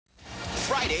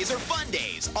Fridays are fun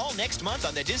days, all next month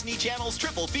on the Disney Channel's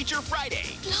Triple Feature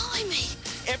Friday. Blimey.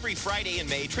 Every Friday in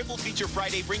May, Triple Feature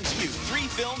Friday brings you 3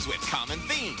 films with common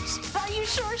themes. Are you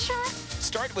sure?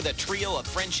 Start with a trio of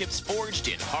friendships forged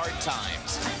in hard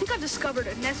times. I think I discovered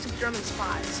a nest of German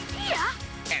spies. Yeah.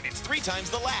 And it's 3 times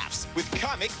the laughs with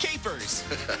comic capers.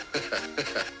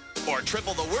 Or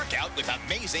triple the workout with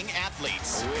amazing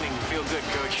athletes. Winning, feel good,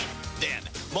 Coach. Then,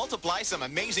 multiply some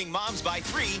amazing moms by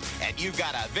 3, and you've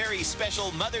got a very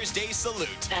special Mother's Day salute.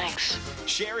 Thanks.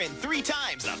 Share in 3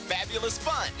 times the fabulous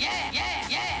fun.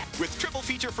 Yeah. With Triple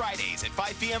Feature Fridays at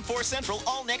 5 p.m. 4 Central,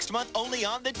 all next month only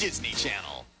on the Disney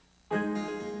Channel.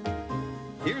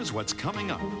 Here's what's coming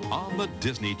up on the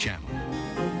Disney Channel.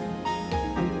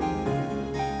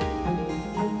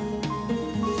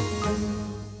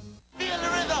 Feel the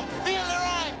rhythm, feel the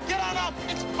rhyme. Get on up,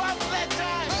 it's bobsled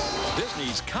time.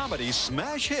 Disney's comedy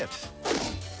smash hit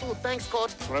Oh, thanks,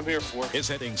 Coach. That's what I'm here for. is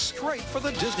heading straight for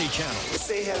the Disney Channel.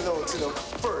 Say hello to the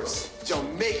first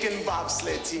Jamaican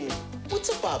bobsled team. What's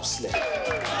a bobsled?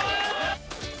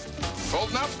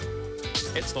 Holding up.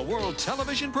 It's the world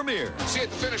television premiere See you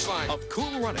at the finish line. of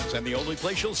Cool Runnings, and the only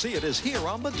place you'll see it is here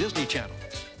on the Disney Channel.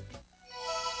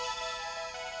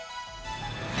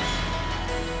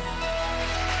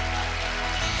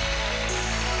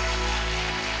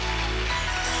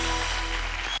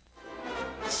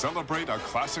 Celebrate a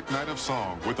classic night of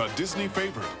song with a Disney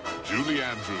favorite, Julie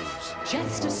Andrews.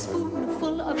 Just a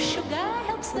spoonful of sugar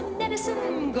helps the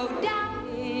medicine go down.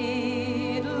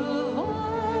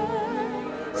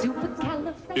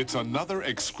 Supercalifragilistic. It's another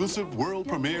exclusive world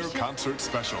premiere concert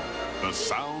special, The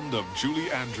Sound of Julie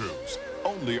Andrews,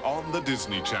 only on the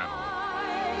Disney Channel.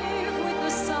 With the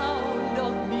sound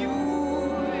of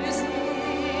music.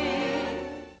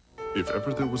 If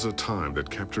ever there was a time that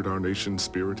captured our nation's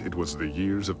spirit, it was the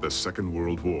years of the Second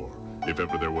World War. If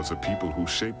ever there was a people who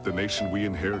shaped the nation we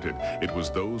inherited, it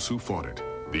was those who fought it.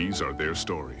 These are their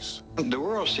stories. The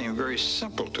world seemed very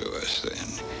simple to us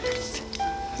then.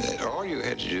 That all you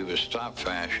had to do was stop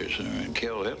fascism and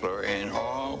kill Hitler, and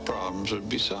all problems would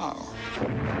be solved.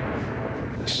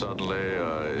 Suddenly,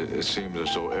 it seemed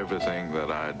as though everything that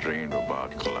I had dreamed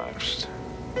about collapsed.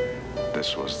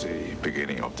 This was the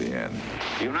beginning of the end.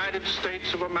 The United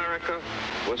States of America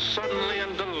was suddenly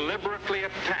and deliberately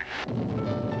attacked.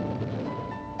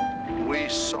 We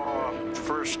saw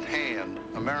firsthand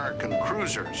American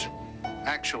cruisers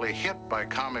actually hit by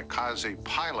kamikaze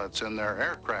pilots in their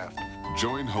aircraft.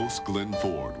 Join host Glenn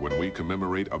Ford when we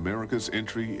commemorate America's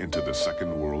entry into the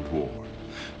Second World War.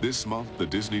 This month, the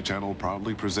Disney Channel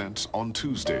proudly presents on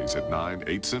Tuesdays at 9,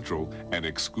 8 Central, an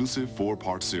exclusive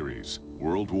 4-part series,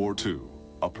 World War II,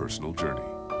 A Personal Journey.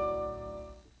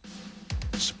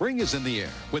 Spring is in the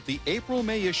air with the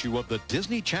April-May issue of the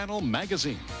Disney Channel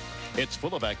magazine. It's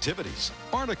full of activities,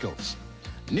 articles,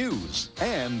 news,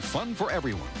 and fun for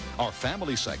everyone. Our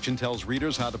family section tells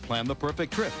readers how to plan the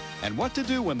perfect trip and what to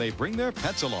do when they bring their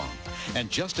pets along. And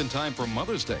just in time for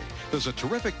Mother's Day, there's a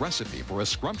terrific recipe for a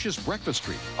scrumptious breakfast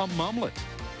treat, a momlet.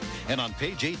 And on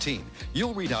page 18,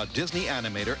 you'll read how Disney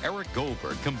animator Eric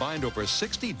Goldberg combined over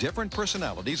 60 different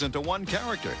personalities into one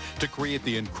character to create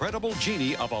the incredible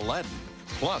genie of Aladdin.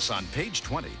 Plus, on page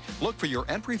 20, look for your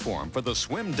entry form for the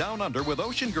Swim Down Under with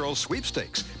Ocean Girls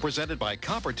sweepstakes, presented by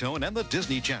Coppertone and the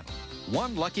Disney Channel.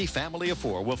 One lucky family of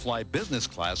 4 will fly business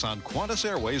class on Qantas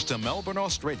Airways to Melbourne,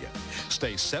 Australia.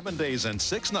 Stay 7 days and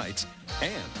 6 nights,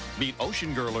 and meet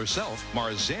Ocean Girl herself,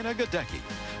 Marzana Gadecki.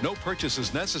 No purchase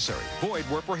is necessary. Void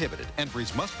where prohibited.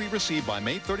 Entries must be received by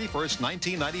May 31st,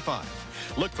 1995.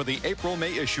 Look for the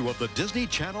April-May issue of the Disney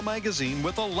Channel magazine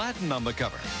with Aladdin on the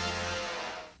cover.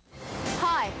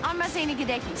 Hi, I'm Marzina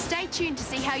Gadecki. Stay tuned to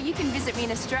see how you can visit me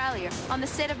in Australia on the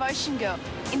set of Ocean Girl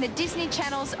in the Disney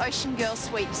Channel's Ocean Girl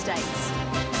sweepstakes.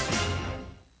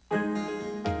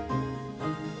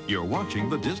 You're watching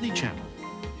the Disney Channel.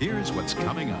 Here's what's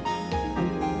coming up.